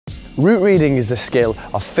Route reading is the skill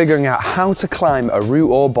of figuring out how to climb a route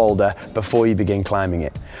or boulder before you begin climbing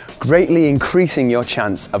it, greatly increasing your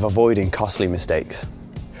chance of avoiding costly mistakes.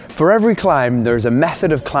 For every climb, there is a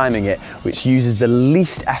method of climbing it which uses the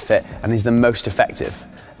least effort and is the most effective.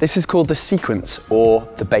 This is called the sequence or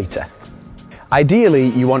the beta. Ideally,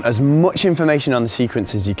 you want as much information on the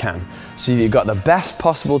sequence as you can, so that you've got the best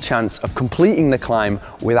possible chance of completing the climb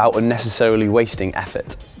without unnecessarily wasting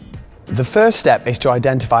effort. The first step is to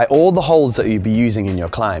identify all the holds that you'll be using in your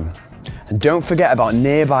climb. And don't forget about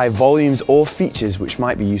nearby volumes or features which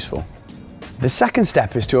might be useful. The second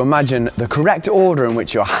step is to imagine the correct order in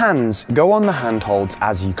which your hands go on the handholds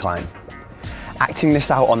as you climb. Acting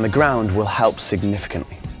this out on the ground will help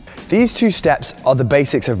significantly. These two steps are the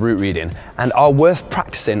basics of route reading and are worth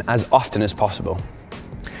practicing as often as possible.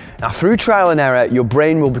 Now, through trial and error, your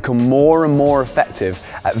brain will become more and more effective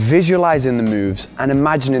at visualizing the moves and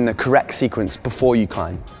imagining the correct sequence before you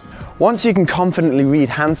climb. Once you can confidently read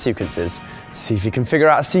hand sequences, see if you can figure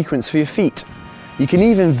out a sequence for your feet. You can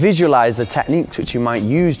even visualize the techniques which you might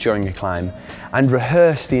use during a climb and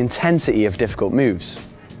rehearse the intensity of difficult moves.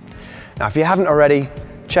 Now, if you haven't already,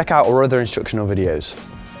 check out our other instructional videos.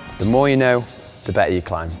 The more you know, the better you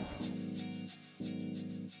climb.